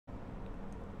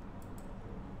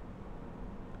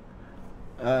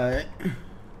Alright.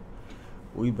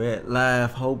 We back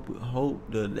live. Hope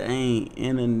the dang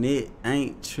internet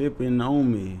ain't tripping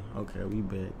on me. Okay, we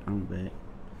back. I'm back.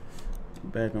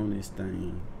 Back on this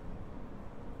thing.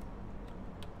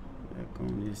 Back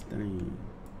on this thing.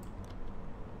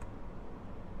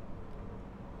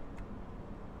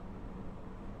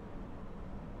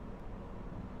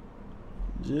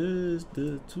 Just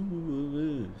the two of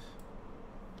us.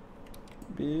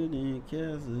 Building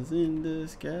castles in the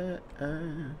sky.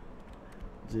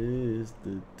 Just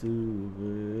the two of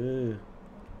us.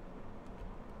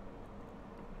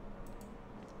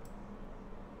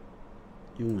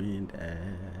 You and I.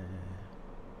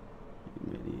 You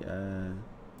made the eyes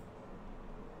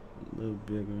a little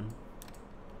bigger.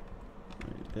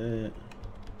 Like that.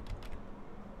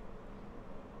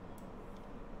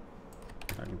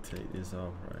 I can take this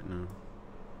off right now.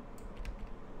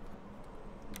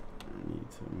 I need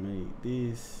to make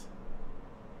this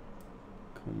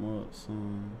come up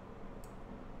some.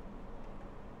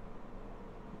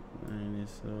 Line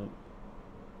this up.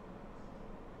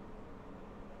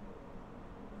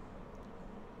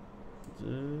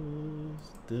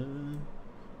 Just the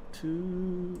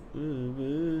two of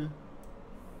us.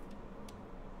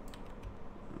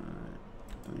 Alright.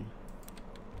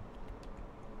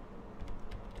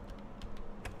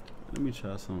 Let me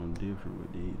try something different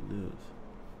with these lips.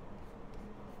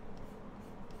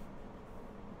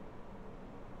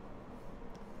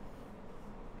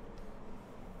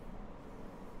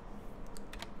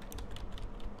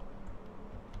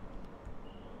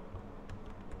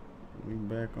 We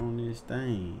back on this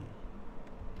thing.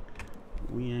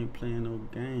 We ain't playing no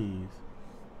games.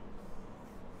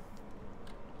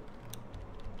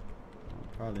 I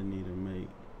probably need to make.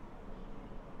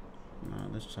 Nah,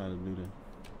 let's try to do the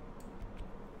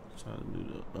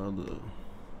other.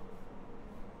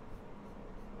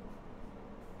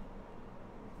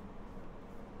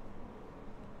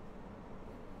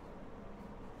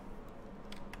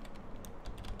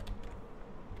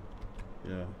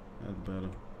 Yeah, that's better.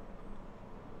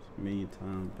 It's a million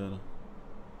times better.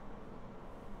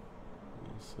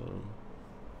 And so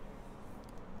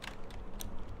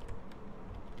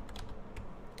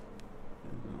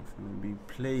it's gonna be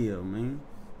player, man.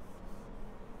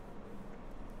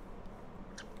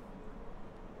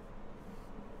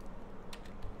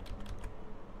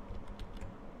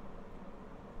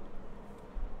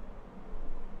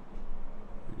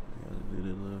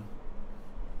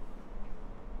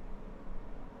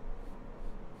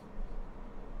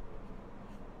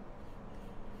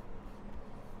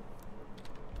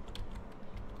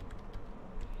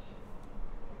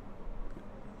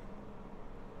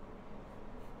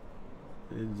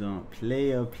 It's on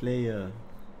player.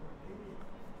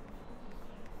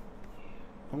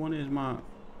 I wonder if my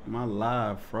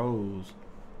live froze.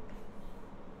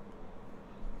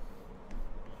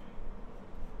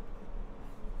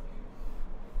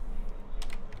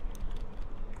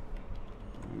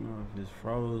 I don't know if it's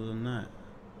froze or not.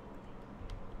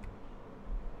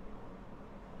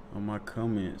 Or my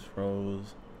comments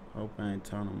froze. Hope I ain't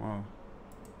turn them off.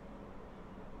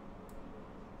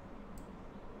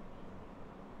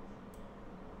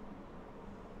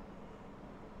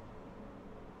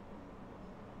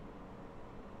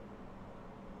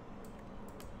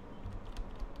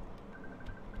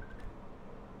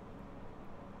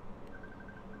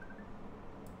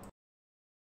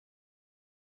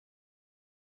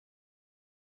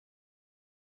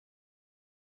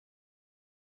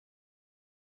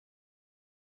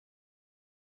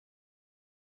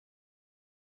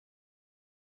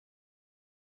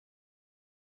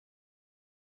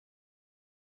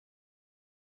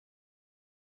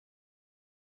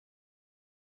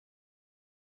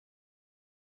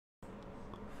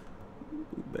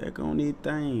 Back on this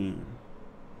thing.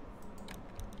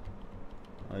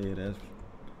 Oh yeah,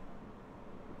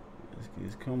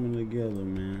 it's coming together,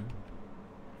 man.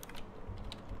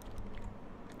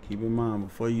 Keep in mind,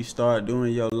 before you start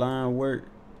doing your line work,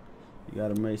 you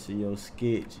gotta make sure your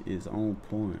sketch is on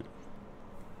point.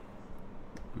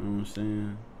 You know what I'm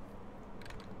saying?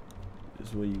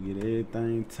 This where you get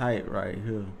everything tight right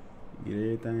here. You get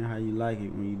everything how you like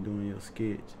it when you're doing your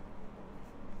sketch.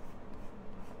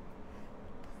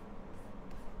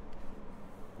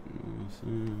 You know what I'm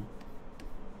saying?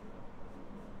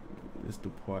 It's the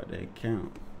part that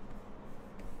counts.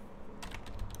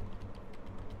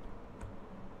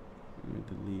 Let me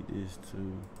delete this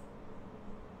too.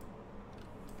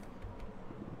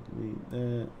 Delete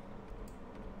that.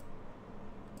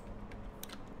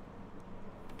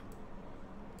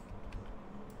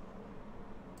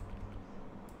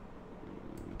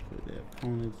 Put that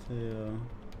ponytail.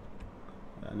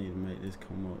 I need to make this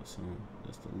come up some,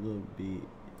 just a little bit.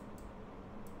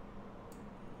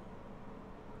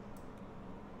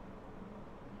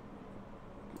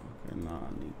 Okay, nah, I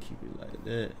need to keep it like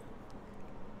that.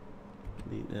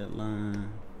 Leave that line.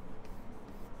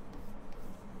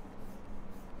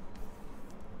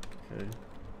 Okay.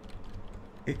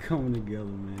 It coming together,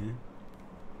 man.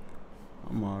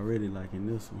 I'm already liking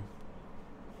this one.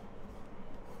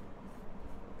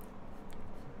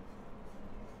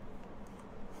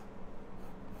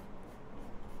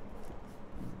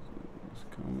 It's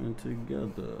coming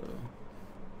together.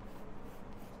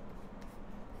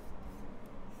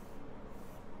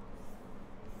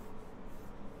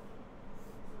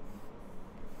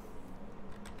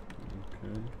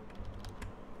 Okay.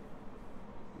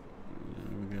 Yeah,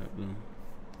 we got the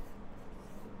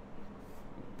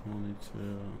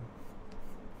ponytail.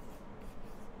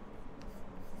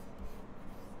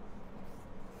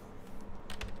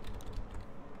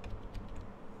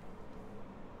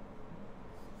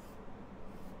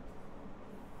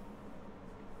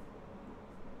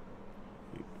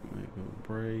 Make a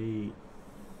braid.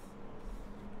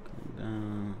 Come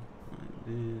down like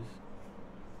this.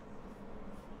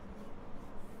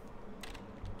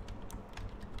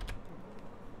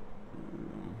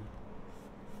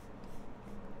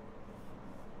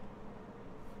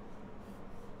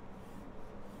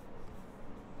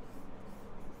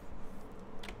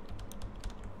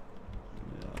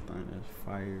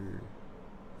 Fire.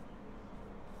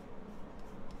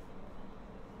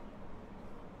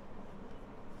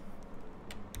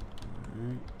 All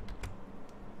right.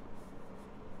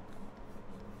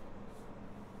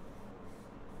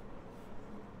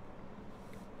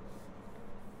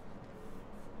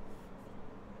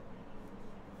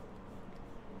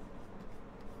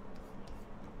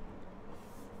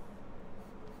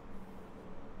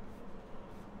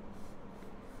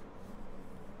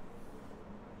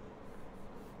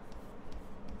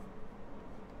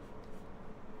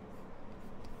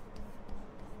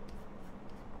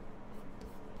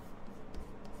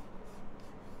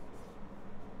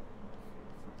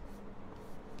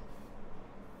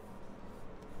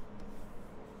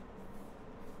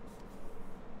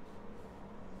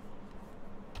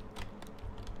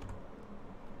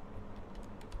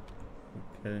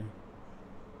 Okay.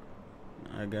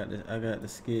 I got the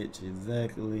sketch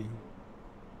exactly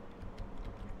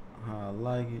how I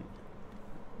like it.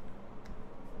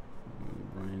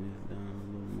 Bring this down a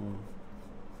little more.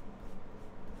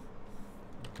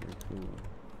 Okay, cool.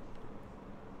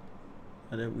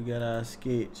 Now that we got our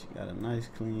sketch, got a nice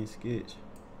clean sketch,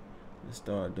 let's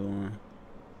start doing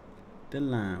the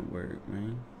line work,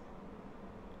 man.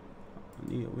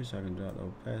 I wish I could drop the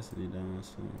opacity down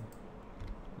some,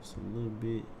 just a little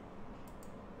bit.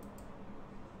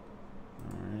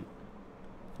 All right,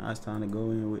 now it's time to go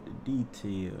in with the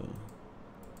detail.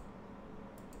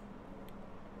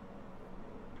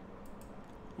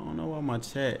 I don't know why my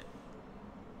chat.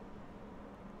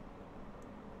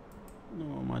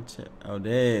 Oh,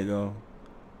 there you go.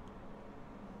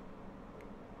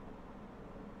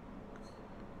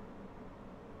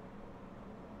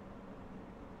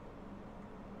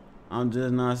 I'm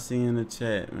just not seeing the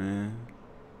chat, man.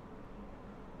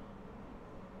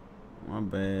 My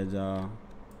bad, y'all.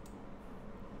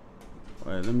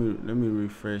 Wait, let me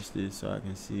refresh this so I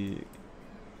can see it.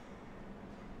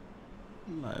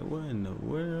 I'm like, what in the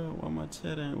world? Why my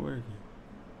chat ain't working?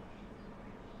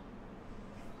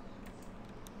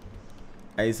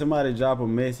 Hey, somebody drop a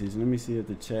message. Let me see if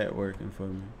the chat working for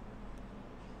me.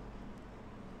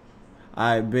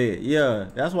 I bet. Yeah,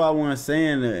 that's why I wasn't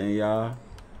saying nothing, y'all.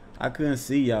 I couldn't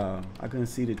see y'all. I couldn't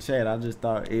see the chat. I just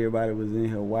thought everybody was in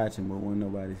here watching, but wasn't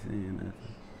nobody saying nothing.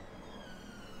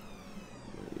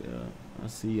 But yeah, I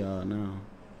see y'all now.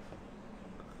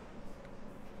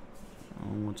 I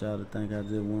don't want y'all to think I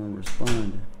just wasn't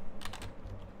responding.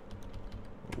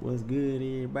 But what's good,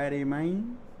 everybody,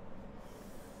 man?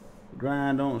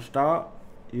 Grind don't stop.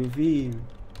 You feel me?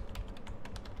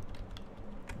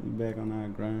 We back on our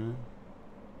grind.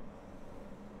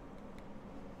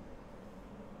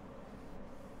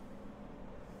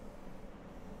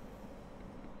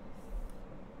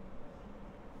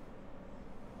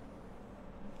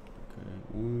 Okay,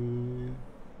 1,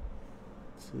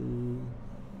 2,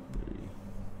 3.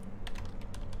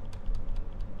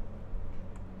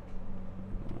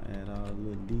 Add all the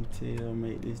little detail,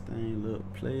 make this thing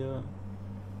look player.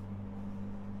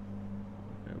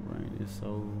 Okay, bring this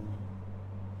over.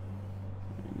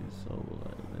 Bring this over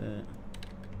like that.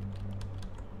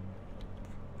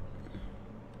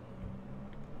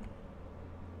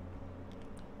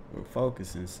 We're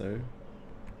focusing, sir.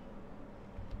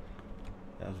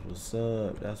 Gotta That's what's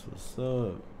up. That's what's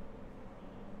up.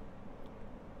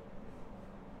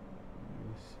 Let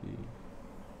me see.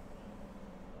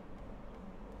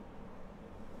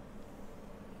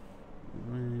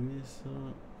 Bring this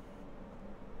up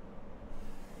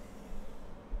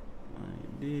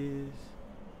like this,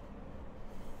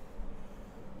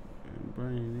 and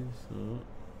bring this up.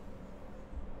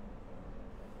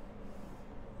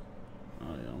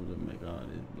 Oh yeah, I'm gonna make all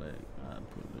this black. I'll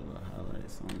put the little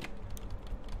highlights on it.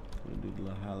 We'll do the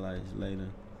little highlights later.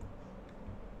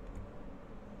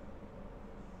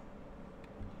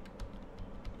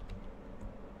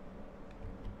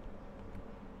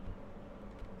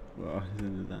 Well,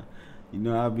 you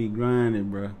know I be grinding,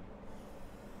 bro.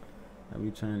 I be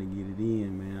trying to get it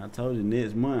in, man. I told you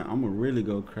next month I'm gonna really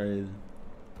go crazy.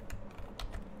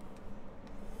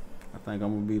 I think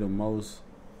I'm gonna be the most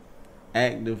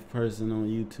active person on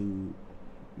YouTube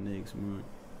next month.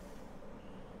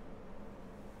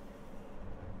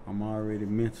 I'm already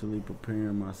mentally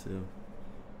preparing myself.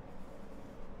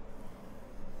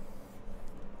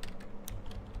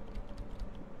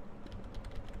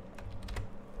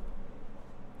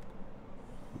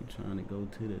 I'm trying to go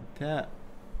to the top.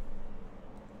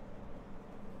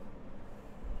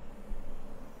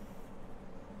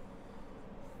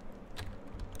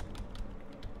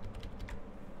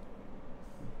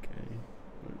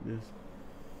 This.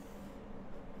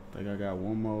 I think I got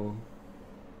one more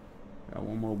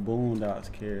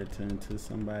Boondocks character until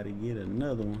somebody get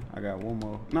another one. I got one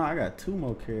more. No, I got two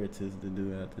more characters to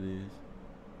do after this.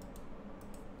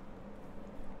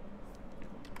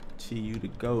 Chi, you the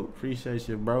GOAT. Appreciate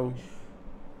you, bro.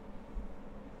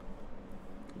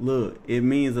 Look, it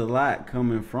means a lot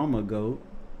coming from a GOAT.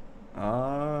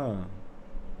 Ah.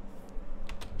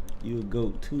 You a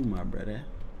GOAT too, my brother.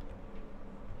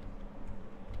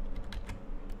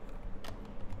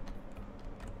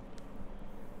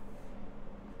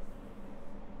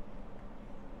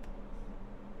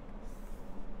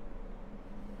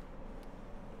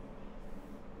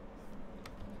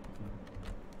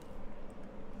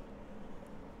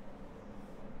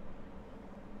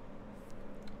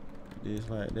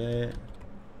 Just like that.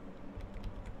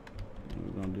 And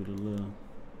we're gonna do the little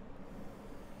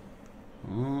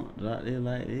drop it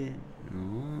like that.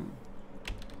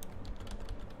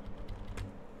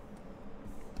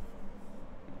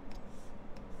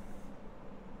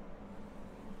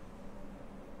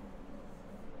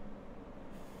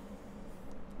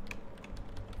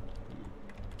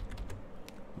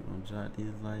 We're gonna drop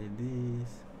this like this.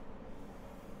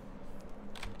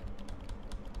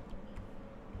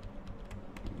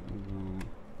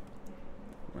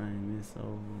 Bring this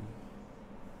over.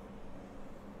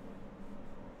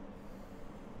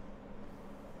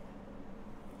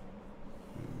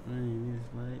 Bring this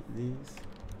like this.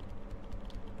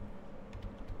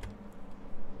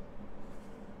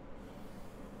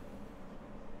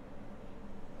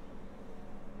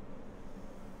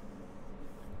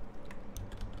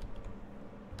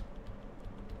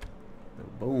 The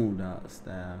Boondocks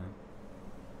style.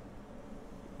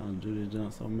 I done drew this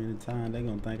jump so many times, they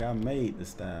gonna think I made the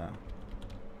style.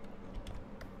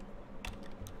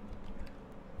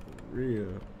 For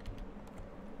real.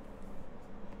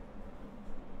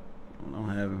 I'm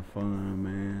having fun,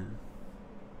 man.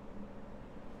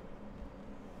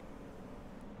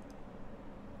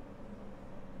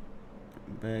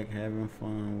 I'm back having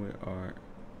fun with art.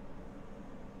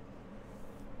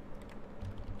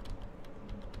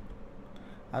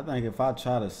 I think if I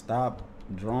try to stop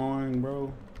drawing,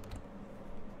 bro,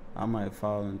 I might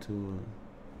fall into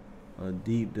a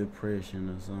deep depression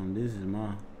or something. This is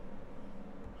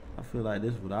I feel like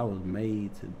this is what I was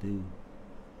made to do.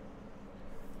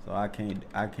 So I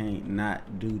can't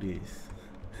not do this.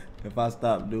 If I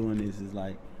stop doing this, it's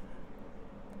like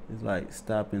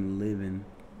stopping living.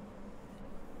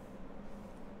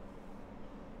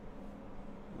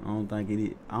 I don't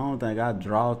think I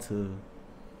draw to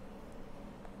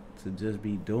just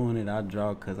be doing it. I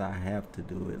draw because I have to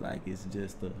do it. Like it's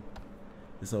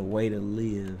a way to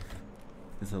live.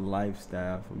 It's a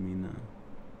lifestyle for me now.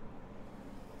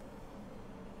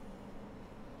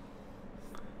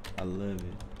 I love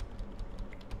it.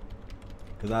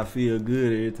 Cause I feel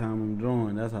good every time I'm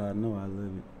drawing. That's how I know I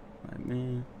love it. Like,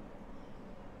 man.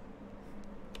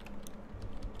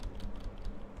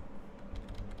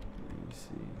 Let me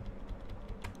see.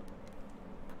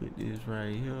 Put this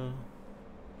right here.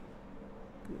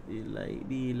 Put it like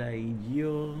this, like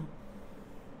yo.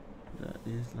 Got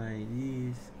this like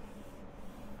this.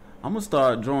 I'm gonna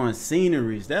start drawing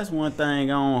sceneries. That's one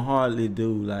thing I don't hardly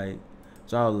do, like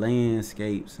draw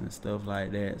landscapes and stuff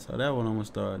like that. So that's what I'm gonna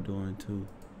start doing too.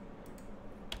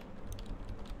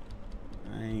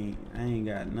 I ain't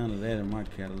got none of that in my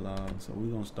catalog, so we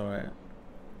gonna start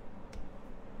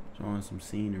drawing some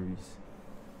sceneries.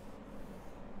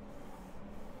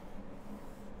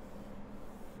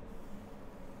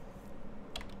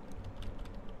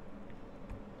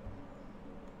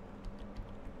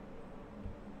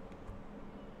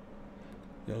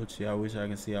 Yo, Chi, I wish I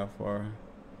could see how far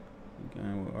you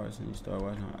going with arts and you start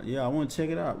watching. Yeah, I want to check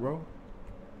it out, bro.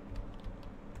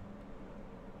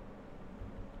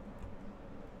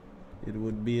 It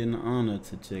would be an honor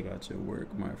to check out your work,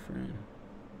 my friend.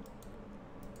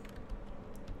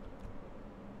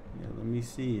 Yeah, let me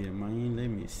see it, man. Let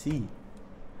me see.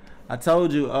 I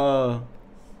told you,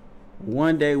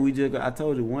 one day I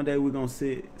told you one day we're gonna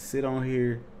sit on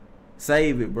here,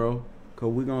 save it, bro. Cause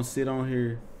we're gonna sit on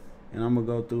here and I'm gonna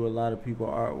go through a lot of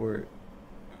people's artwork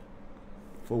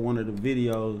for one of the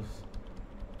videos.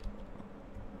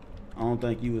 I don't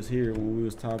think you was here when we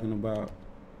was talking about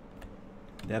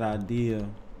that idea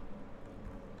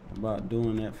about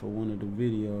doing that for one of the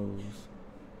videos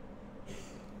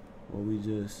where we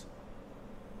just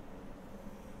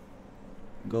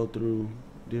go through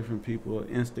different people's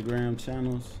Instagram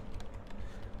channels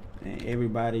and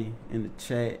everybody in the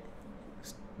chat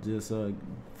just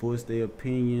voice their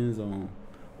opinions on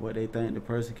what they think the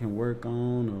person can work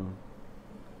on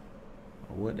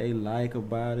or what they like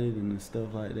about it and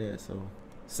stuff like that. So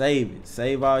save it,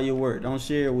 save all your work. Don't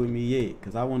share it with me yet,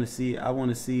 because I want to see it. I want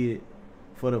to see it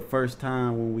for the first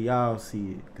time when we all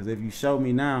see it. Because if you show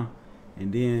me now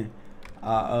and then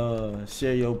I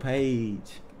share your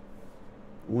page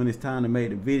when it's time to make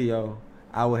the video,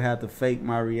 I would have to fake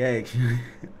my reaction.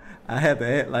 I have to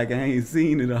act like I ain't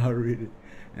seen it already,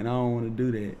 and I don't want to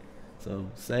do that. So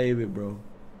save it, bro,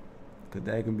 because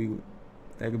that can be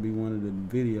one of the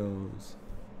videos.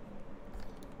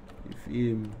 You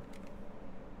feel me?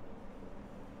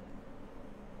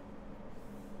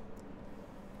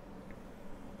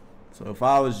 So if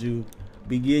I was you,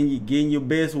 getting your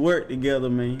best work together,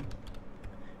 man.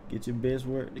 Get your best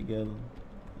work together.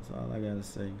 That's all I gotta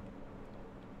say.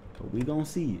 But we gonna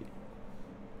see it.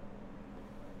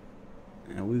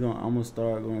 And I'm gonna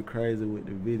start going crazy with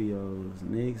the videos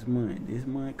next month. This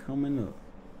month coming up.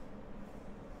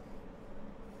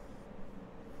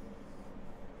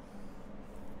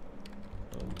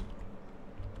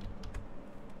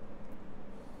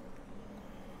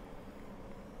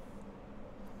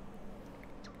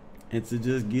 And to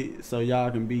just get, so y'all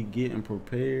can be getting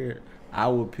prepared, I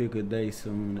will pick a day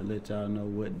soon to let y'all know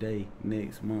what day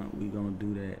next month we gonna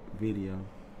do that video.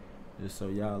 Just so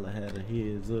y'all will have a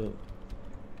heads up.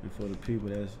 And for the people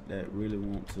that really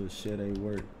want to share their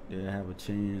work, they'll have a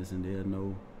chance and they'll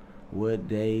know what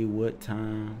day, what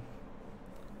time.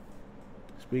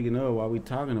 Speaking of, while we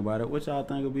talking about it, what y'all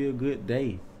think would be a good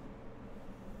day?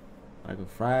 Like a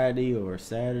Friday or a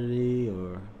Saturday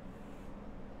or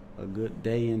a good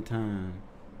day and time?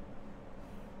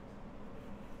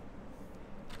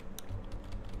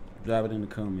 Drop it in the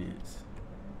comments.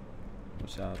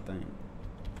 What y'all think?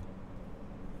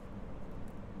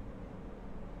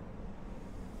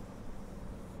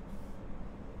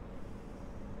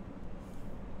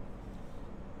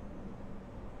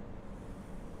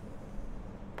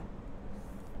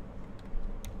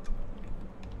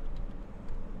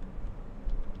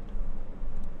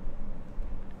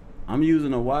 I'm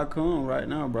using a Wacom right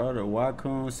now, bro. The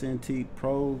Wacom Cintiq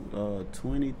Pro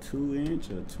 22 inch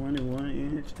or 21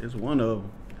 inch. It's one of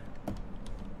them.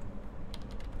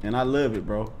 And I love it,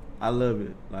 bro. I love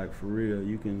it. Like, for real.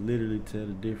 You can literally tell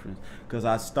the difference. Cause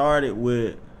I started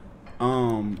with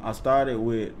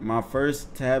my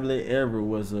first tablet ever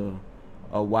was a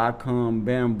Wacom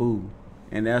Bamboo.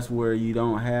 And that's where you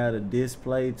don't have a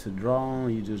display to draw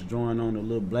on. You just drawing on a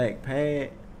little black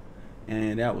pad.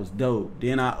 And that was dope.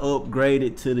 Then I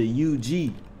upgraded to the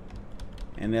UG,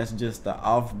 and that's just the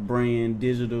off-brand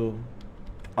digital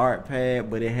art pad,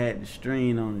 but it had the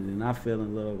screen on it, and I fell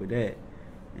in love with that.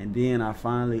 And then I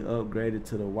finally upgraded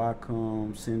to the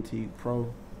Wacom Cintiq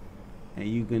Pro, and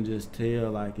you can just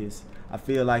tell, like, I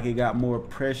feel like it got more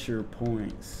pressure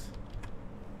points.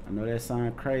 I know that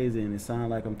sounds crazy, and it sounds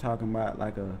like I'm talking about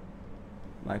like a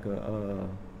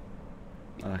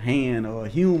hand or a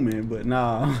human, but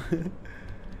nah.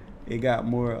 It got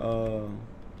more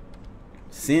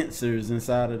sensors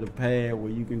inside of the pad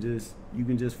where you can just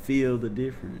feel the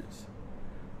difference.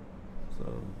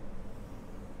 So,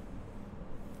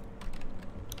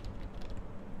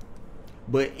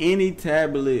 but any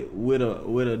tablet with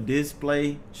a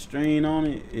display screen on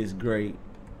it is great.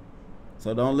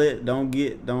 So don't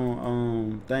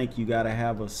think you gotta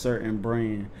have a certain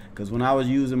brand. Cause when I was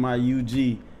using my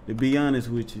UG, to be honest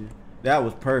with you, That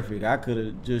was perfect. I could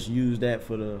have just used that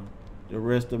for the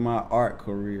rest of my art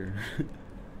career.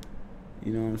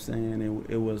 You know what I'm saying?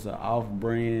 It was an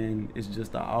off-brand. It's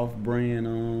just an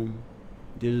off-brand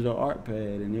digital art pad,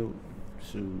 and it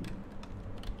shoot.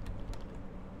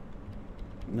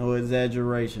 No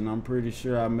exaggeration. I'm pretty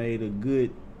sure I made a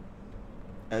good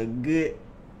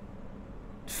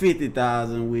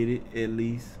 50,000 with it at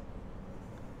least.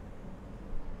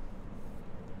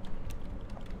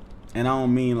 And I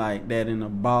don't mean like that in a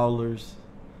baller's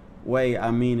way.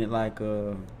 I mean it like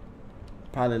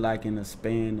probably like in a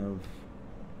span of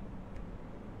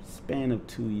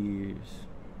 2 years.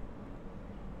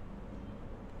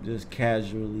 Just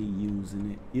casually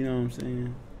using it. You know what I'm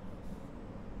saying?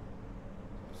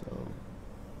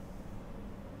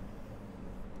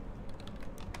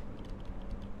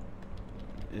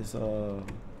 So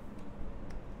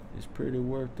it's pretty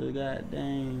worth the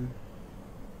goddamn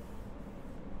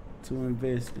to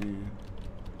invest in.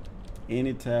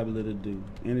 Any tablet will do.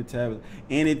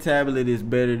 Any tablet is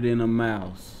better than a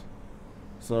mouse.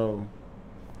 So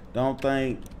don't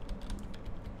think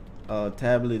a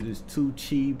tablet is too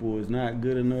cheap or is not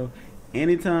good enough.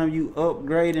 Anytime you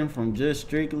upgrading from just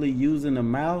strictly using a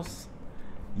mouse,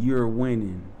 you're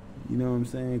winning. You know what I'm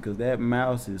saying? Because that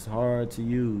mouse is hard to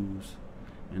use.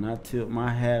 And I tip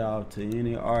my hat off to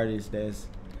any artist that's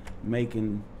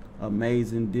making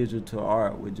amazing digital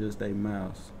art with just a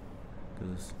mouse.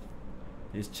 Because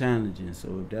it's challenging.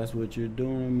 So if that's what you're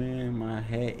doing, man, my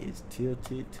hat is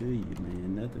tilted to you,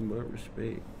 man. Nothing but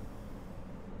respect.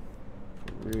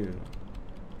 For real.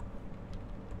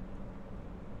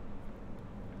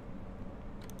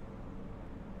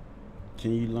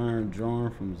 Can you learn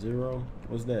drawing from zero?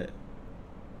 What's that?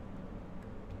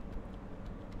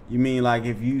 You mean like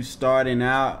if you starting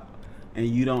out and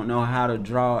you don't know how to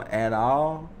draw at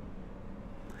all?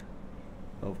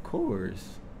 Of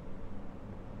course.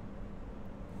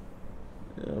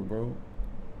 Yeah, bro.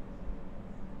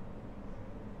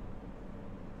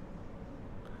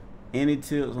 Any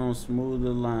tips on smoother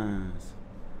lines?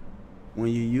 When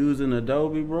you're using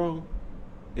Adobe, bro,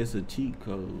 it's a cheat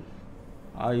code.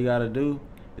 All you gotta do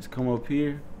is come up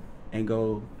here and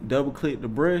go double click the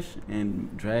brush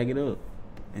and drag it up,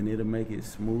 and it'll make it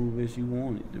smooth as you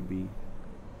want it to be.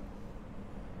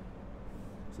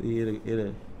 See,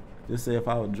 it'll just say if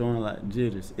I was drawing like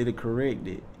jitters, it'll correct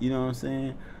it. You know what I'm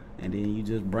saying? And then you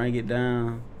just bring it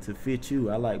down to fit you.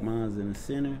 I like mine's in the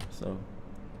center, so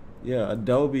yeah,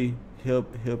 Adobe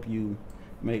help you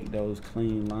make those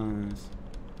clean lines.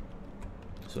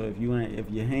 So if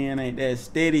your hand ain't that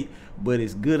steady, but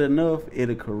it's good enough,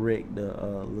 it'll correct the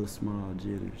little small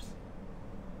jitters.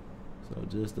 So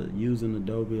just using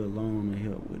Adobe alone will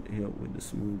help with the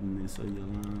smoothness of your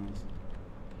lines.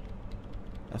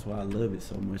 That's why I love it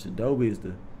so much.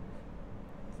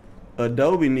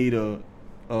 Adobe need to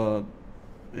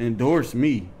endorse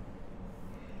me.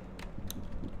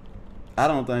 I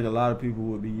don't think a lot of people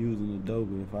would be using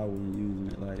Adobe if I wasn't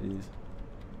using it like this.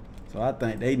 So I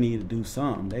think they need to do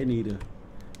something. They need to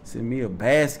send me a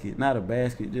basket, not a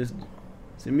basket, just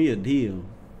send me a deal.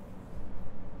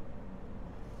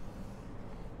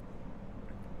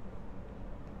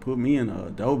 Put me in an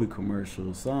Adobe commercial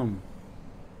or something.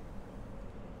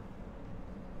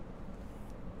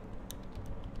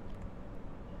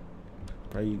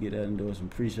 Pray you get that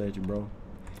endorsement. Appreciate you, bro.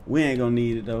 We ain't gonna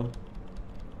need it though.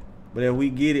 But if we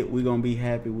get it, we're gonna be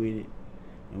happy with it.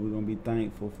 And we're gonna be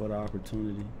thankful for the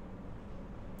opportunity.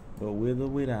 But with or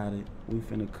without it, we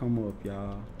finna come up,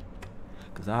 y'all.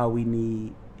 Cause all we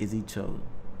need is each other.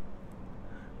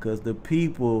 Cause the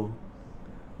people,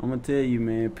 I'm gonna tell you,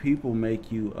 man, people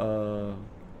make you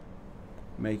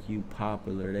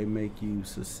popular. They make you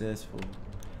successful.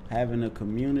 Having a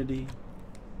community,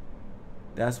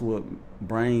 that's what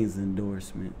brings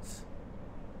endorsements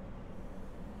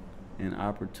and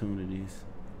opportunities.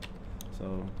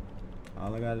 So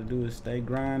all I gotta do is stay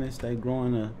grinding, stay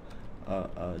growing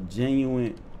a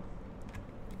genuine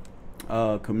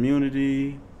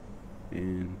community,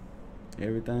 and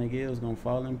everything else gonna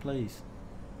fall in place.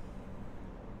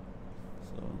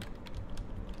 So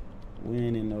we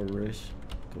ain't in no rush,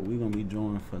 cause we gonna be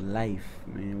drawing for life,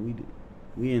 man.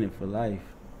 We in it for life.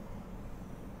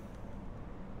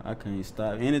 I can't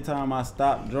stop. Anytime I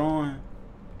stop drawing,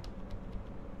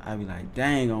 I be like,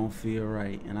 dang, I don't feel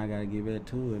right, and I gotta get back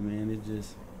to it, man. It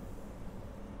just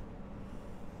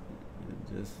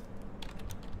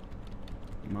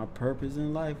my purpose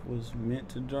in life was meant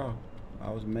to draw. I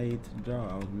was made to draw.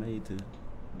 I was made to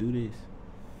do this.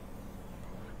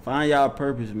 Find y'all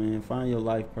purpose, man. Find your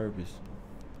life purpose.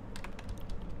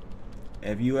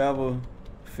 If you ever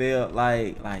felt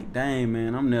like dang,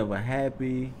 man, I'm never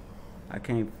happy, I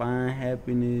can't find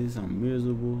happiness, I'm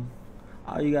miserable.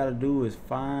 All you gotta do is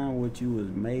find what you was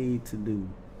made to do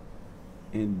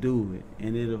and do it,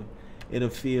 and it'll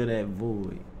fill that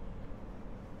void.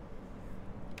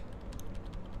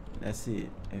 That's it.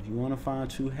 If you want to find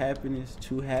true happiness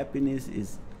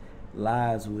is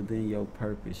lies within your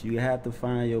purpose. You have to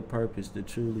find your purpose to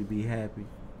truly be happy.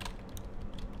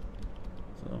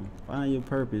 So find your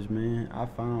purpose, man. I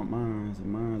found mine, and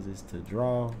mine is to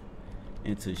draw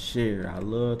and to share. I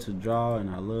love to draw and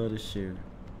I love to share.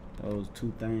 Those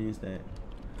two things that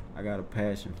I got a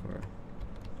passion for.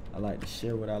 I like to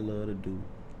share what I love to do,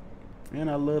 and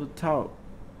I love to talk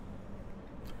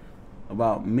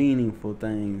about meaningful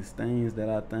things that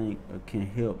I think can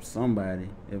help somebody,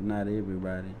 if not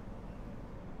everybody.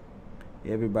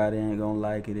 Everybody ain't gonna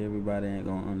like it, everybody ain't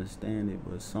gonna understand it,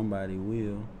 but somebody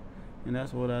will. And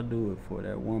that's what I do it for,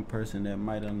 that one person that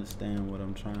might understand what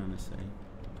I'm trying to say.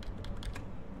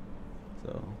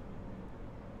 So,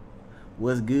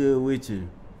 what's good with you?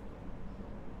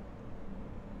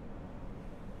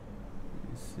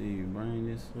 Let's see, bring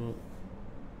this up.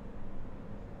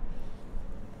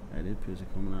 Hey, this picture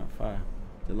coming out fire.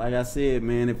 So like I said,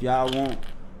 man, if y'all want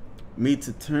me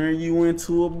to turn you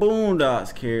into a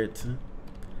Boondocks character,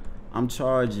 I'm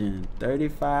charging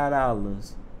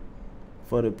 $35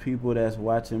 for the people that's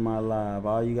watching my live.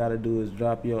 All you gotta do is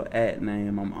drop your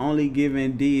 @name. I'm only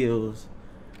giving deals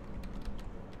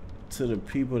to the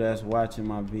people that's watching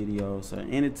my videos. So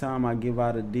anytime I give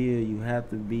out a deal, you have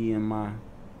to be in my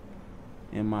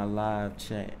live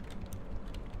chat.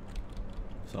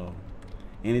 So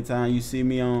anytime you see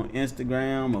me on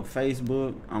Instagram or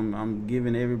Facebook, I'm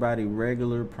giving everybody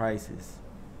regular prices.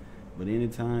 But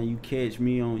anytime you catch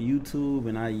me on YouTube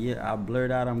and I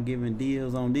blurt out I'm giving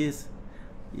deals on this,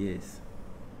 yes,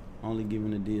 only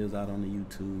giving the deals out on the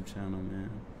YouTube channel, man.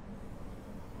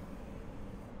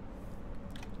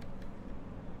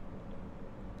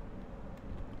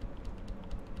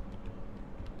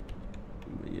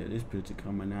 But yeah, this picture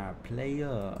coming out,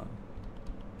 player.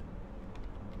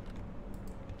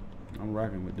 I'm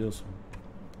rocking with this one.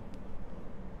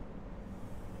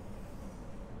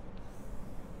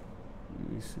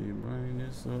 Let me see, bring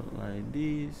this up like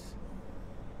this.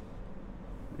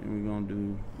 Then we're gonna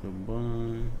do the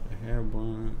bun, the hair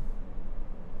bun,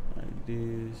 like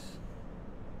this.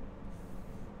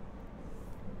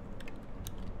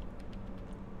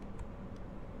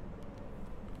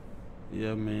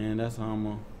 Yeah, man, that's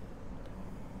how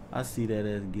I see that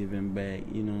as giving back,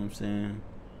 you know what I'm saying?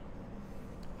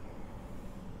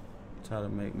 Try to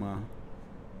make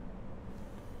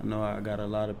I know I got a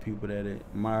lot of people that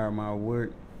admire my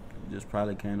work, just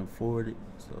probably can't afford it,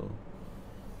 so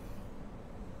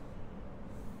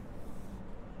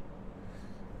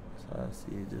I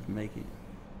see it, just make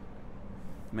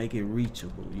it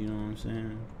reachable, you know what I'm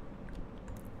saying?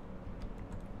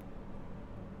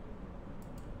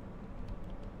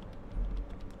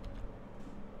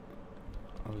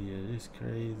 Oh yeah, this is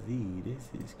crazy. This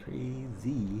is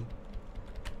crazy.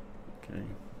 Okay,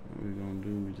 what we're gonna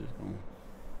do, we're just gonna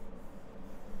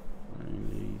bring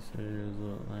these hairs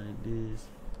up like this.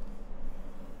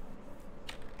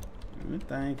 And this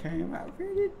thing came out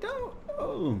pretty dope.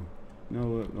 Oh, you know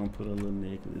what? We're gonna put a little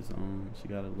necklace on. She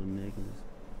got a little necklace.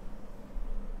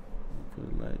 Put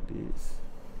it like this.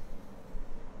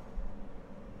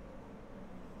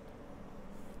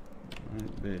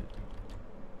 Like that.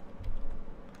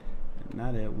 And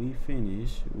now that we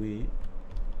finished with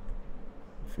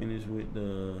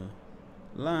the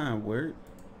line work,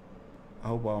 I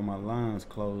hope all my lines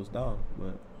closed off,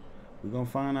 but we're gonna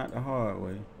find out the hard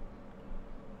way.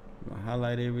 We're gonna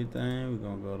highlight everything. We're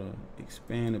gonna go to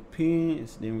expand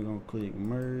appearance, then we're gonna click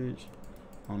merge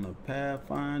on the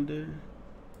Pathfinder.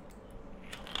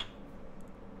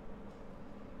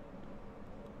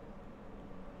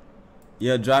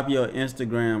 Yeah, drop your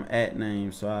Instagram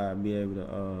 @name so I'll be able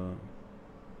to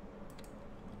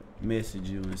message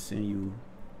you and send you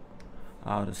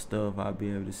all the stuff. I'll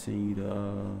be able to send you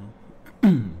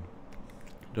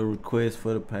the request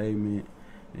for the payment,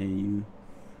 and you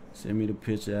send me the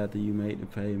picture after you make the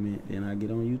payment. Then I get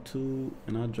on YouTube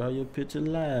and I draw your picture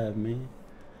live, man.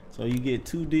 So you get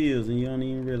 2 deals and you don't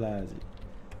even realize it.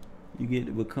 You get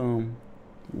to become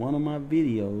one of my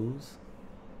videos.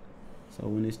 So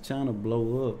when this channel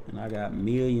blow up and I got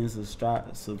millions of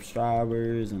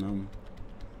subscribers and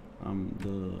I'm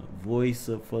the voice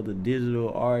for the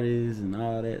digital artists and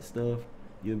all that stuff,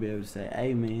 you'll be able to say,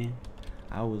 hey man,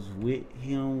 I was with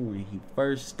him when he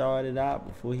first started out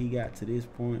before he got to this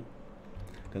point.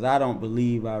 Cause I don't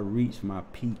believe I reached my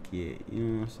peak yet. You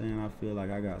know what I'm saying? I feel like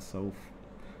I got so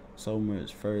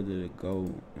much further to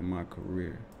go in my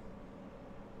career.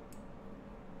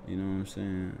 You know what I'm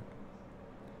saying?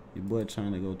 Your boy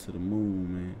trying to go to the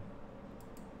moon, man.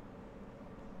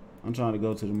 I'm trying to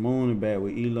go to the moon and back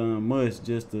with Elon Musk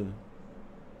just to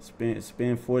spend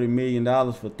 $40 million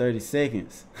for 30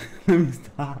 seconds. Let me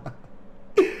stop.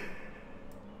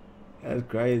 That's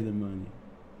crazy money.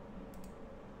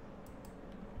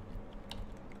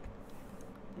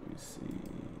 Let me see.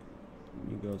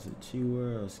 Let me go to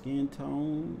CHIWORLD skin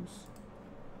tones.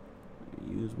 Let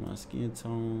me use my skin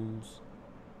tones.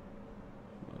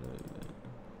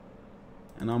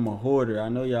 And I'm a hoarder. I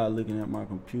know y'all looking at my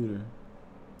computer.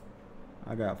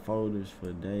 I got folders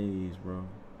for days, bro.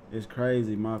 It's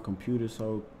crazy. My computer's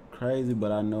so crazy,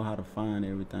 but I know how to find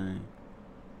everything.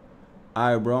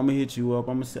 All right, bro. I'm gonna hit you up.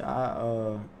 I'm gonna say,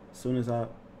 as soon as I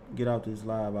get off this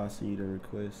live, I'll send you the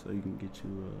request so you can get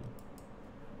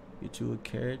you a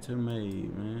character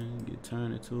made, man. Get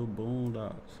turned into a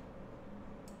Boondocks.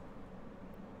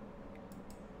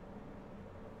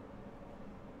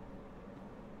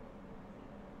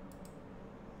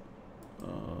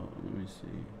 Let me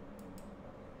see.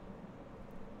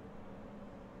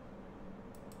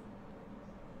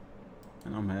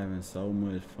 And I'm having so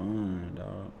much fun,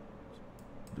 dog,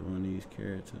 doing these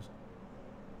characters.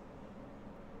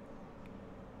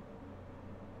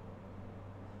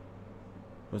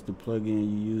 What's the plugin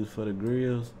you use for the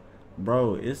grills?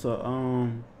 Bro, it's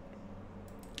a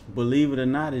believe it or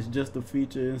not, it's just a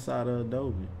feature inside of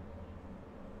Adobe.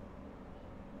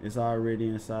 It's already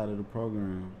inside of the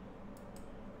program.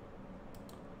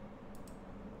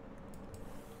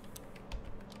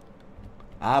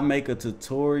 I'll make a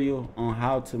tutorial on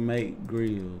how to make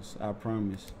grills. I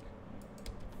promise.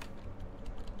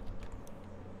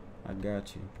 I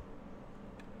got you.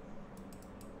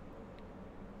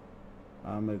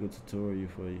 I'll make a tutorial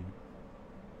for you.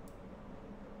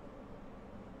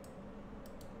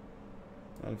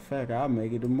 Matter of fact, I'll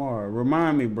make it tomorrow.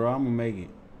 Remind me, bro. I'm gonna make it.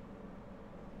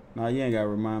 No, you ain't gotta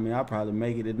remind me. I'll probably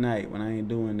make it tonight when I ain't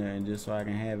doing nothing, just so I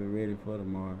can have it ready for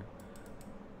tomorrow.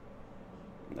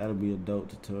 That'll be a dope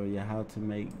tutorial, how to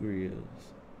make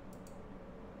grills.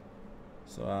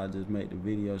 So I'll just make the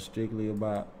video strictly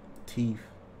about teeth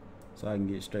so I can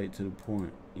get straight to the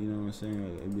point. You know what I'm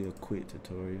saying? It'll be a quick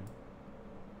tutorial.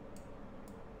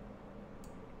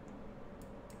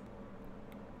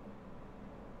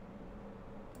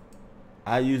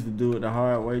 I used to do it the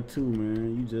hard way too,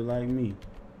 man. You just like me.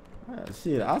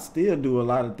 Shit, I still do a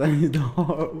lot of things the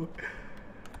hard way.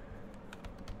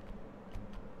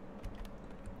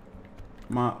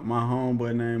 My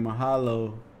homeboy named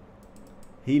Mahalo,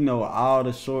 he know all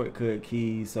the shortcut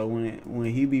keys, so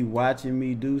when he be watching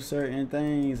me do certain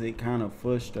things, it kind of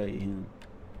frustrate him.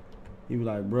 He be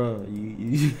like, bro,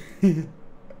 you you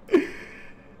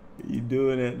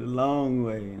doing it the long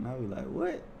way, and I be like,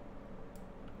 what?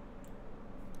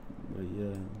 But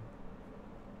yeah.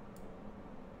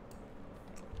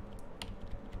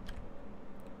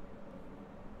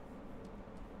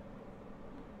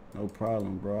 No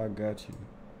problem, bro. I got you.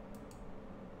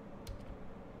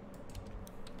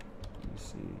 Let me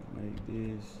see. Make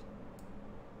this.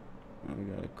 Now we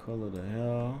gotta color the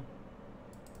hair.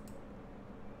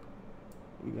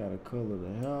 We gotta color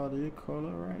the hair. This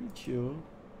color right here.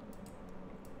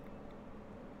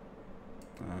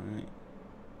 Alright.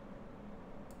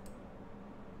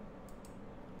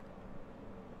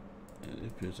 Yeah,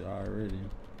 this picture already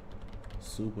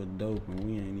super dope, and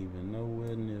we ain't even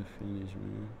nowhere near finished,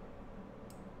 man.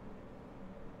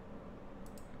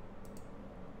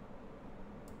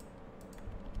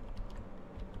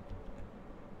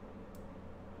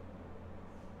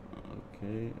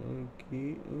 Okay.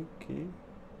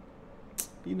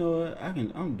 You know what?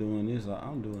 I'm doing this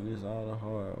all the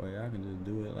hard way. I can just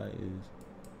do it like this.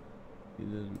 You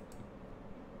just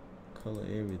color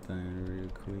everything real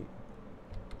quick.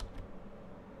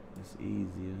 It's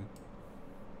easier.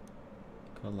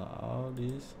 Color all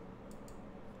this.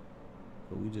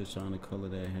 But we just trying to color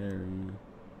that hair in.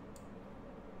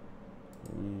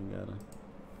 We ain't gotta.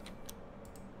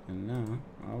 And now,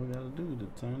 all we gotta do is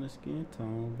turn the skin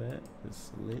tone back, just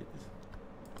select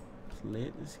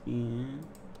the skin,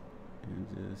 and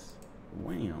just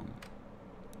wham.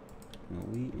 And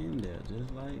we in there,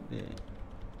 just like that.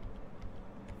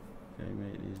 Okay,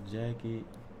 make this jacket.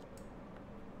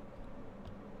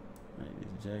 Make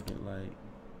this jacket like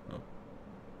a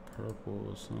purple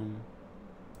or something.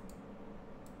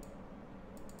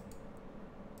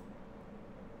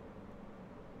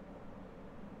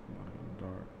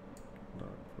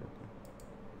 Dark purple.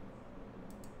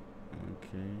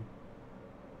 Okay.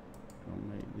 Gonna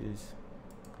make this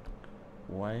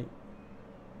white.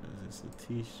 Is this a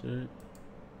t-shirt?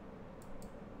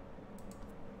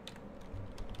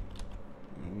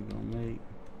 And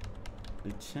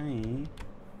the chain.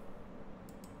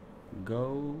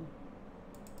 Go.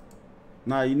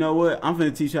 Now you know what? I'm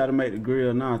finna teach you how to make the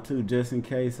grill now too, just in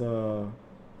case I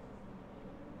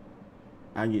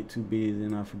get too busy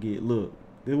and I forget. Look,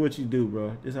 this is what you do,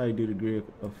 bro. This is how you do the grill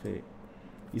effect.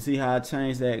 You see how I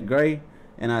changed that gray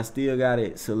and I still got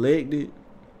it selected?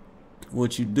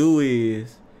 What you do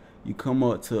is you come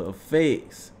up to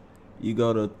effects, you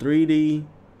go to 3D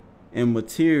and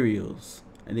materials,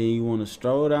 and then you want to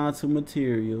stroll down to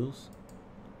materials,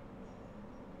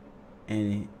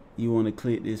 and you want to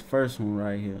click this first one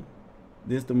right here.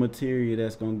 This the material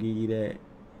that's gonna give you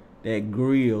that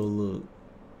grill look.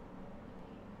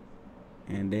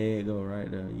 And there you go right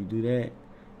there. You do that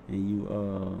and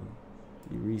you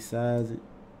resize it.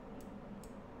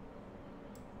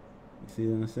 You see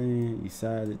what I'm saying? You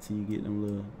size it till you get them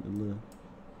little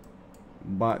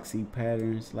boxy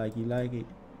patterns like you like it.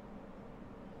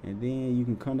 And then you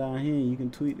can come down here and you can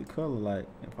tweak the color. Like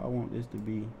if I want this to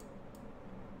be,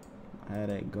 I have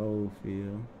that gold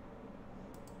feel,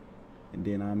 and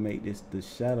then I make this the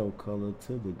shadow color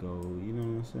to the gold. You know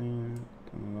what I'm saying?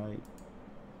 Kind of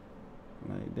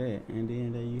like that, and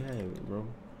then there you have it, bro.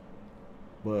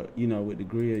 But you know, with the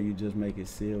grill, you just make it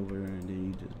silver, and then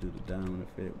you just do the diamond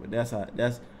effect. But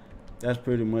that's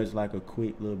pretty much like a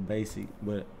quick little basic.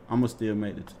 But I'm gonna still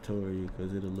make the tutorial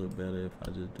because it'll look better if I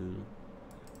just do.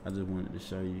 I just wanted to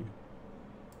show you,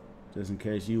 just in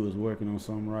case you was working on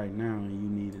something right now and you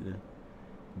needed to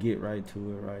get right to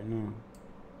it right now.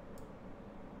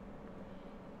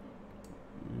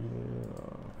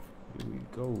 Yeah, here we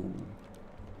go.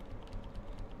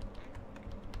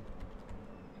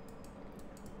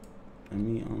 Let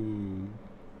me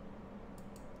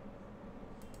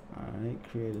alright,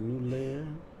 create a new layer.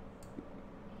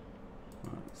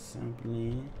 Alright,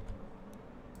 sampling.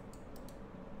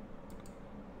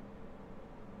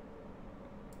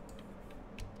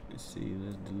 Let's see,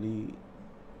 let's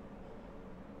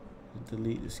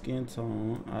delete the skin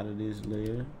tone out of this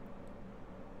layer.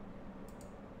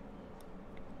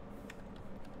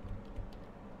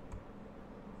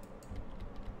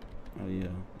 Oh yeah,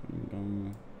 I'm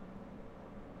gonna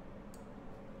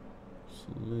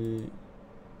select.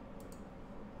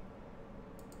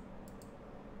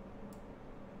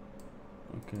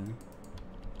 Okay.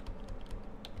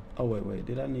 Oh wait,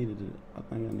 did I need to? I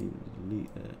think I needed to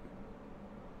delete that.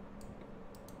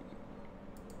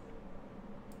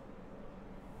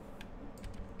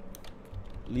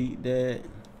 Delete that.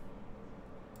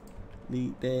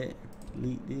 Delete that.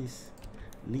 Delete this.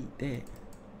 Delete that.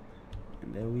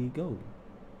 And there we go.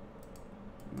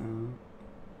 Now,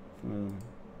 we'll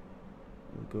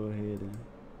go ahead and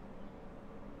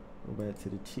go back to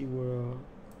the CHIWORLD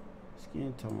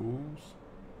skin tones.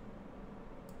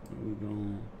 And we're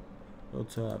gonna go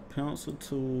to our pencil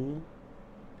tool.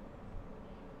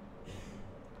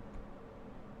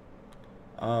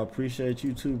 I appreciate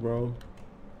you too, bro.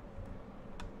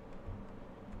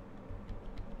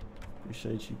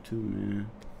 Appreciate you too, man.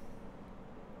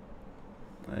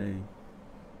 Hey.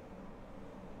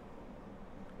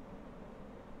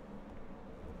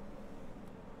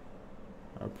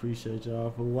 I appreciate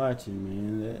y'all for watching,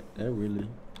 man.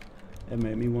 That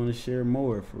made me want to share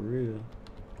more, for real.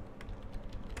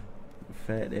 The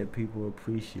fact that people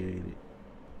appreciate it.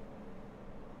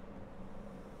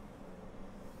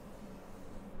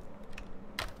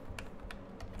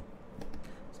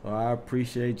 So I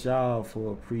appreciate y'all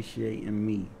for appreciating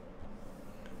me.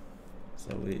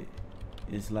 So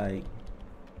it's like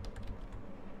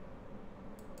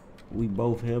we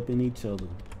both helping each other.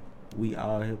 We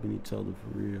all helping each other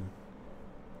for real.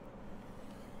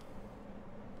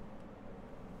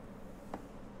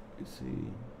 Let's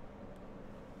see.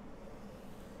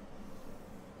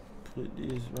 Put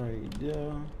this right there.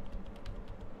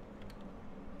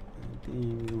 And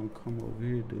then we're gonna come over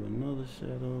here, do another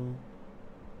shadow.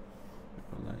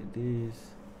 Like this.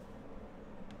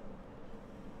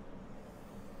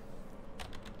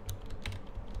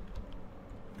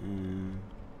 And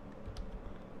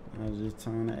I was just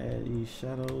trying to add these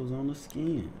shadows on the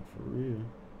skin, for real.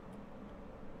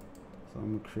 So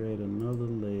I'm gonna create another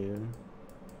layer,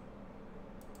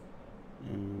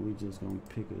 and we just gonna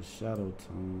pick a shadow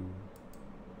tone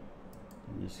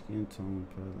in the skin tone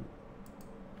palette.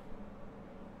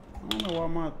 I don't know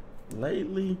why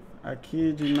lately, I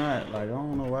kid you not, like I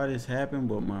don't know why this happened,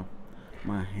 but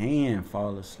my hand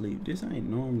fall asleep. This ain't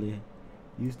normally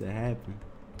used to happen.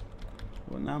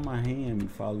 Well, now my hand be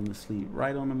falling asleep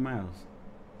right on the mouse.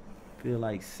 Feel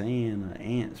like sand or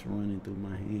ants running through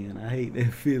my hand. I hate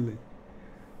that feeling.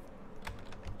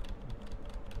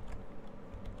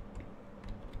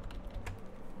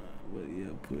 But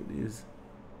yeah, put this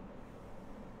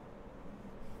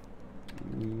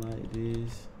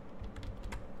this.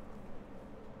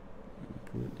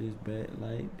 Put this back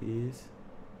like this.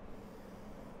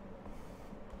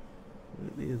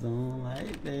 Put this on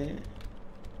like that.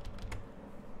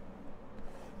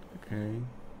 Okay.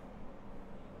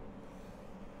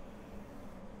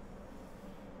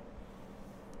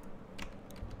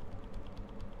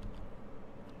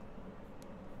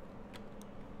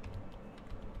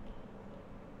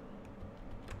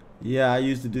 Yeah, I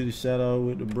used to do the shadow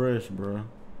with the brush, bro.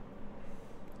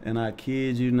 And I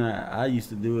kid you not, I used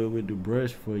to do it with the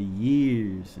brush for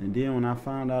years. And then when I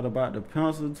found out about the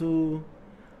pencil tool,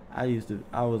 I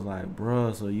was like,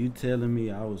 bruh, so you telling me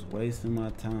I was wasting my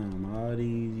time all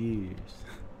these years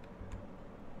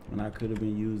when I could have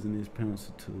been using this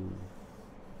pencil tool.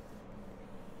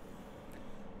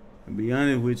 To be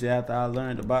honest with you, after I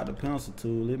learned about the pencil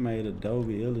tool, it made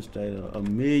Adobe Illustrator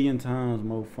 1,000,000 times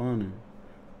more funner.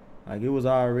 Like, it was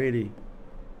already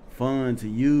fun to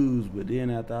use, but then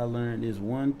after I learned this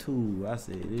one tool, I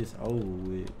said, it's over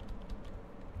with.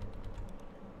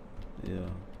 Yeah.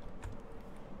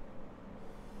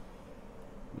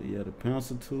 But yeah, the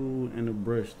pencil tool and the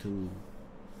brush tool.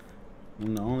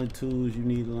 And the only tools you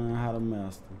need to learn how to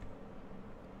master.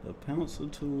 The pencil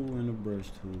tool and the brush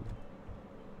tool.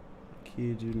 I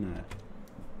kid you not.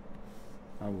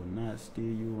 I will not steer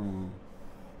you wrong.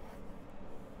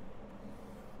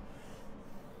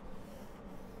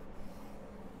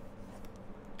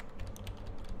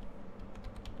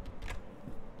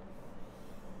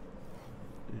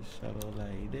 This shadow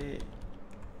like that.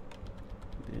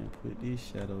 Then put this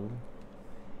shadow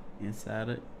inside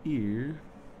the ear.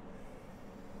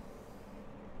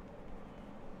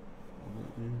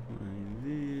 Like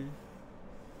this.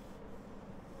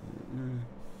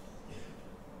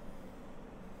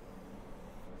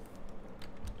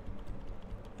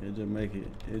 It just make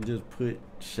it just put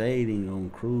shading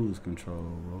on cruise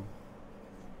control, bro.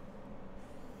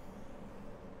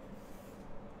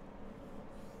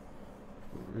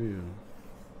 For real.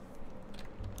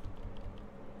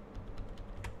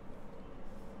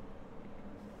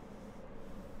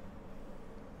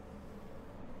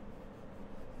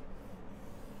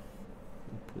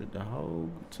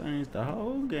 Change the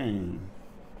whole game.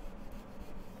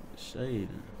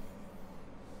 Shading.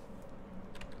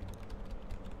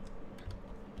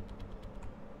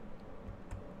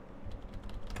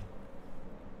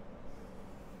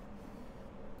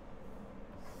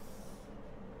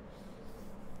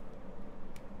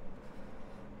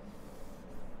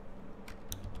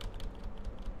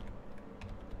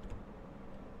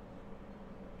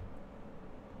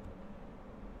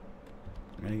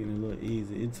 Making it a little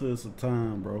easy. It took some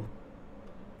time, bro.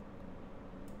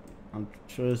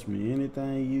 Trust me,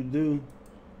 anything you do,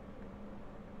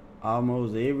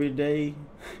 almost every day,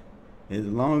 as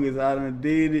long as I done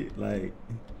did it, like,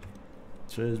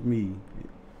 trust me,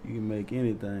 you can make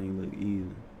anything look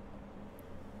easy.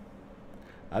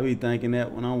 I be thinking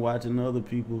that when I'm watching other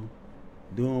people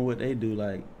doing what they do,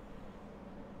 like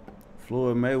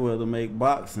Floyd Mayweather make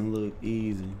boxing look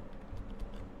easy.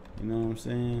 You know what I'm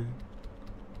saying?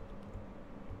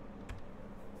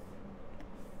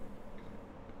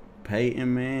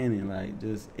 Peyton Manning, like,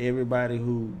 just everybody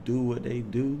who do what they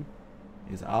do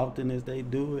as often as they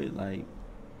do it, like,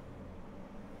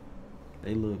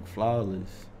 they look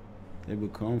flawless. They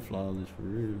become flawless for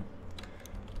real.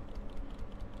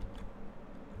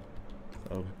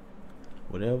 So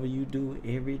whatever you do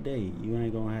every day, you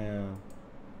ain't gonna have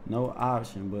no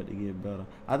option but to get better.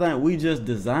 I think we just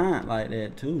designed like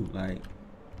that too. Like,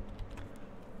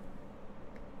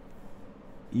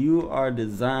 you are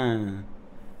designed,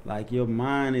 like, your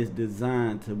mind is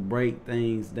designed to break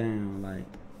things down, like,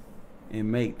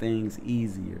 and make things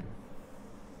easier.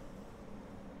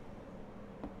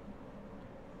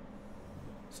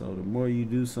 So the more you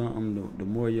do something, the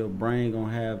more your brain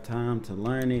gonna have time to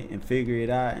learn it and figure it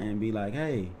out and be like,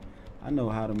 hey, I know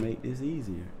how to make this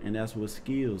easier. And that's where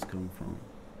skills come from.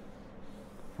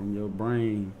 From your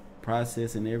brain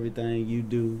processing everything you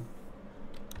do,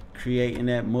 creating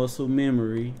that muscle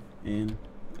memory, and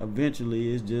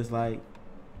eventually it's just like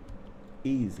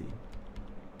easy.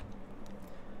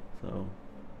 So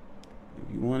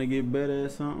if you want to get better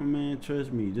at something, man,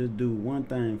 trust me, just do one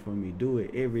thing for me. Do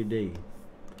it every day.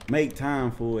 Make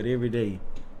time for it every day.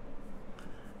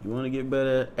 You want to get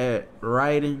better at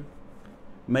writing?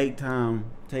 Make time.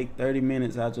 Take 30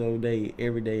 minutes out your day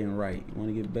every day and write. You want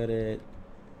to get better at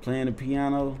playing the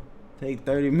piano? Take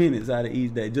 30 minutes out of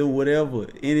each day. Do whatever,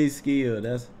 any skill.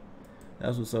 That's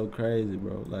what's so crazy,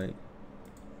 bro. Like,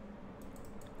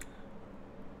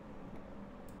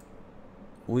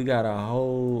 we got a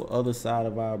whole other side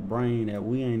of our brain that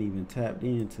we ain't even tapped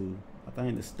into.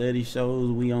 think the study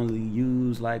shows we only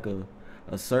use like a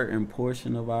certain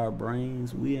portion of our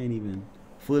brains. We ain't even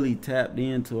fully tapped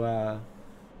into our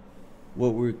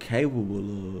what we're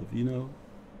capable of, you know.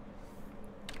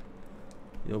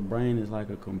 Your brain is like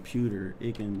a computer.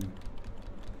 It can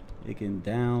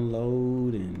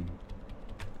download and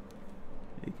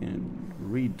it can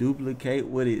reduplicate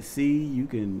what it see. You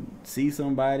can see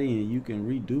somebody and you can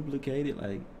reduplicate it.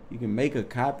 Like you can make a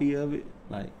copy of it.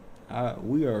 Like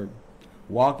we are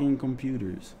walking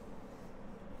computers.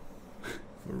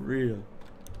 For real.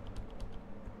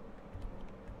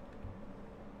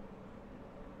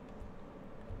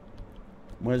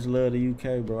 Much love to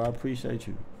UK, bro. I appreciate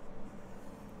you.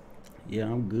 Yeah,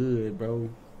 I'm good, bro.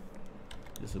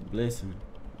 It's a blessing.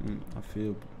 I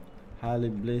feel highly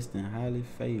blessed and highly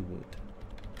favored.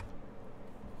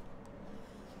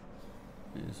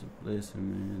 It's a blessing,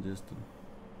 man, just to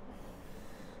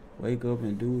wake up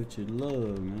and do what you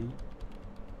love, man.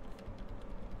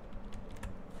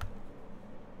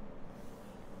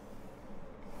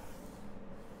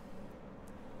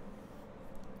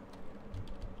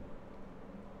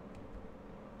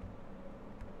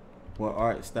 What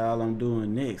art style I'm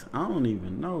doing next? I don't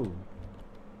even know.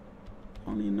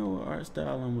 I don't even know what art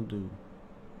style I'm gonna do.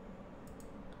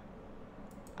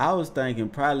 I was thinking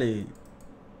probably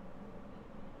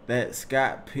that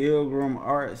Scott Pilgrim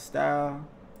art style,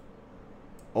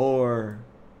 or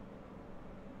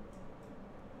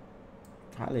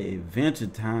probably Adventure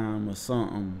Time or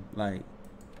something. Like,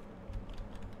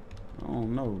 I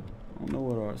don't know. I don't know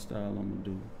what art style I'm gonna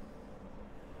do.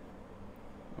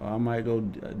 Or I might go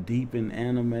deep in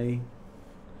anime.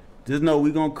 Just know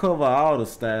we gonna cover all the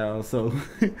styles, so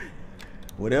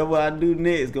whatever I do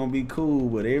next gonna be cool,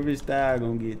 but every style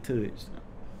gonna get touched.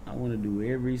 I wanna do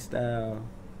every style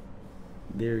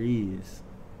there is.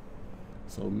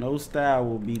 So no style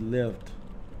will be left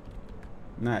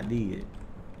not did.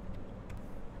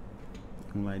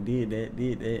 I'm like, did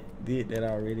that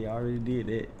already. I already did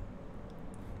that.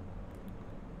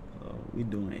 So we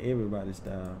doing everybody's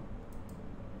style.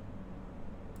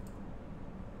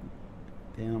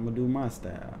 Then I'm gonna do my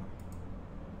style.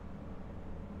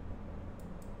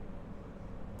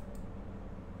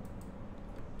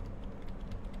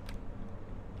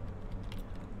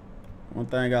 One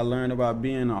thing I learned about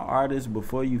being an artist: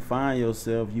 before you find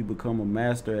yourself, you become a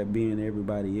master at being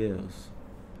everybody else.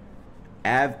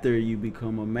 After you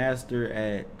become a master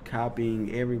at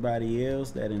copying everybody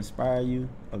else that inspire you,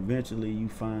 eventually you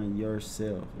find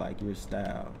yourself, like your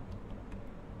style.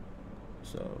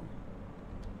 So,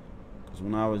 because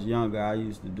when I was younger, I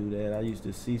used to do that. I used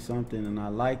to see something and I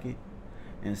like it.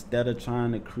 Instead of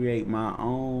trying to create my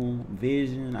own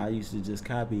vision, I used to just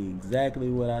copy exactly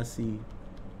what I see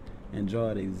and draw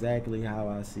it exactly how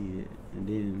I see it. And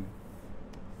then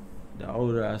the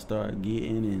older I started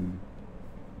getting and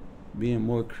being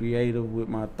more creative with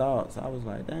my thoughts, I was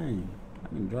like, dang, I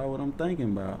can draw what I'm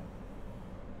thinking about.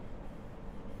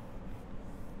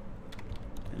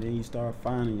 And then you start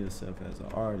finding yourself as an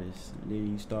artist. And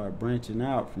then you start branching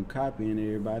out from copying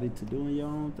everybody to doing your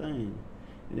own thing.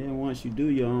 And then once you do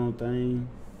your own thing,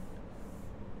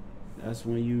 that's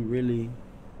when you really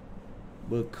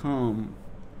become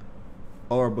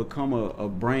a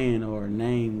brand or a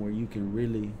name where you can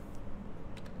really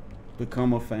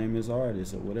become a famous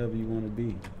artist or whatever you want to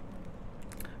be.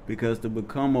 Because to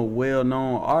become a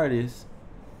well-known artist,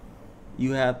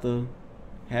 you have to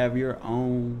have your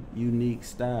own unique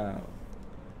style.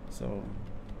 So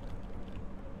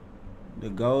the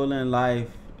goal in life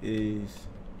is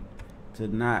to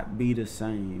not be the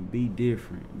same, be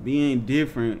different. Being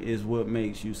different is what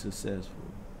makes you successful.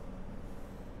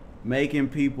 Making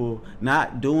people,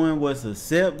 not doing what's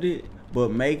accepted,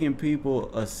 but making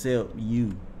people accept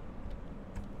you.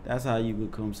 That's how you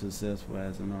become successful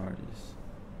as an artist.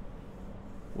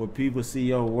 Where people see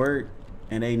your work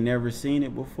and they never seen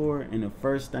it before, and the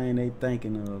first thing they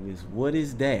thinking of is, what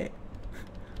is that?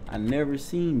 I never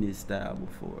seen this style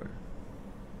before.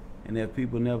 And if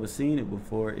people never seen it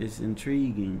before, it's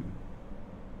intriguing.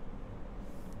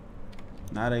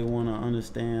 Now they want to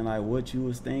understand like what you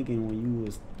was thinking when you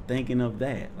was thinking of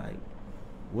that. Like,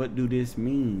 what do this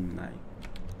mean? Like,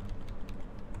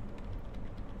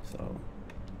 so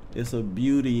it's a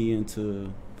beauty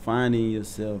into finding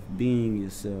yourself, being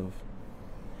yourself,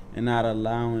 and not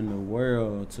allowing the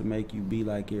world to make you be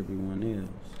like everyone else.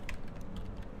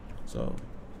 So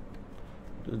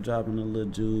just dropping a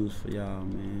little jewels for y'all,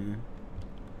 man.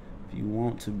 If you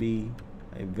want to be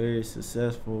a very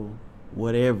successful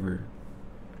whatever,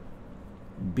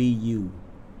 be you.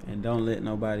 And don't let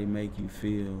nobody make you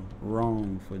feel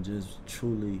wrong for just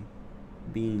truly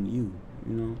being you,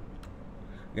 you know?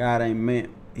 God ain't meant,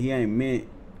 he ain't meant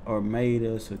or made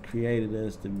us or created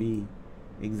us to be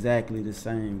exactly the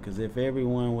same. Because if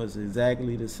everyone was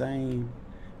exactly the same,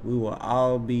 we will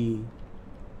all be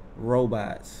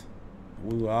robots.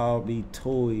 We will all be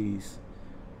toys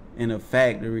in a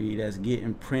factory that's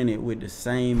getting printed with the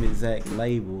same exact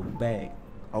label back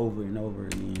over and over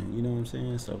again. You know what I'm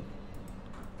saying? So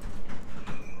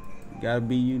you gotta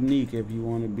be unique if you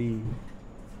want to be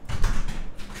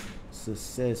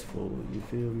successful. You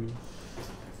feel me?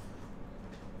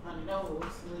 I know,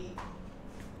 sleep.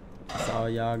 That's all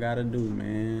y'all gotta do,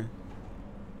 man.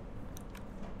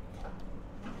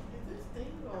 Is this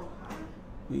thing go high?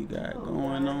 We got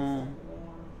going on.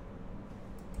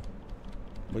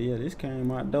 But yeah, this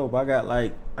came out dope. I got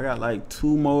like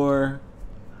 2 more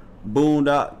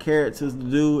Boondock characters to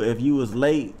do. If you was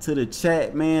late to the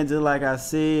chat, man, just like I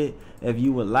said, if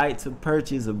you would like to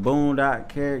purchase a Boondock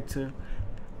character,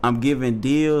 I'm giving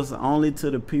deals only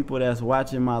to the people that's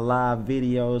watching my live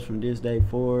videos from this day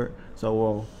forward.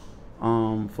 So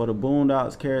for the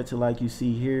Boondocks character, like you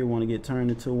see here, want to get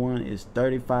turned into one, it's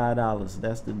 $35.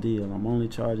 That's the deal. I'm only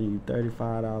charging you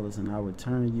 $35, and I'll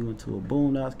return you into a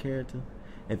Boondocks character.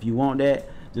 If you want that,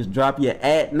 just drop your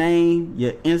 @name,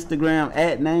 your Instagram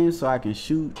 @name, so I can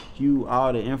shoot you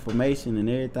all the information and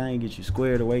everything, get you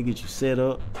squared away, get you set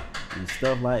up and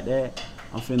stuff like that.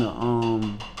 I'm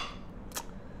finna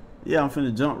yeah, I'm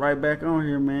finna jump right back on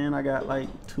here, man. I got like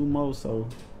 2 more, so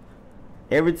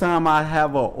every time I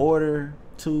have an order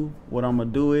too, what I'm gonna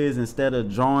do is, instead of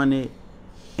drawing it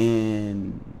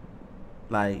and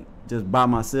like just by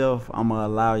myself, I'm gonna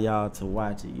allow y'all to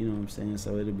watch it. You know what I'm saying?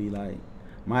 So it'll be like,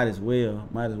 might as well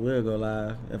go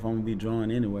live if I'm gonna be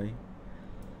drawing anyway.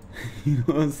 You know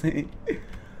what I'm saying?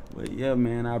 But yeah,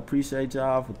 man, I appreciate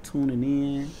y'all for tuning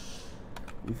in.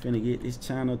 We finna get this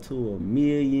channel to 1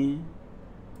 million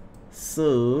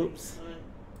subs,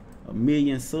 1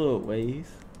 million subways.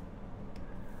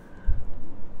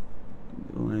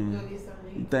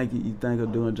 You think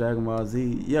of doing Dragon Ball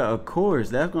Z? Yeah, of course.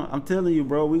 That's gonna, I'm telling you,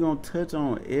 bro, we gonna touch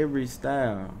on every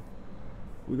style.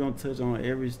 We're gonna touch on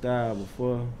every style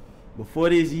before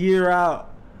this year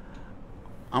out.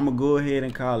 I'm gonna go ahead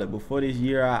and call it. Before this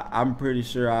year out, I'm pretty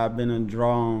sure I've been and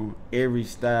drawn every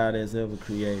style that's ever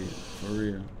created, for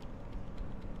real.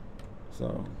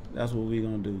 So that's what we're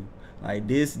gonna do. Like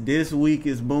this week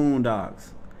is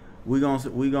Boondocks. We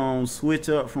gonna switch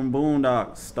up from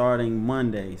Boondocks starting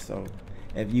Monday. So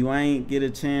if you ain't get a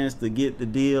chance to get the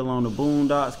deal on the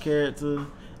Boondocks character,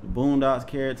 the Boondocks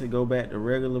character go back to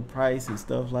regular price and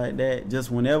stuff like that. Just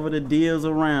whenever the deal's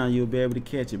around, you'll be able to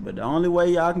catch it. But the only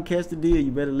way y'all can catch the deal, you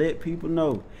better let people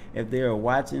know if they're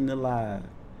watching the live.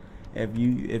 If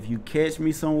you catch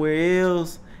me somewhere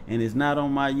else and it's not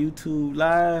on my YouTube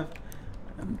live,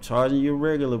 I'm charging you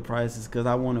regular prices because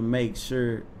I want to make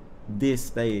sure this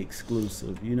stay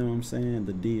exclusive. You know what I'm saying?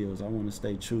 The deals. I want to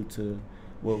stay true to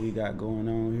what we got going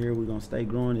on here. We're gonna stay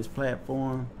growing this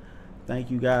platform.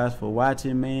 Thank you guys for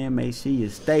watching, man. Make sure you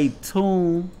stay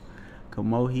tuned, cause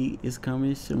more heat is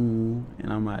coming soon,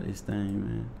 and I'm out this thing,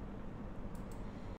 man.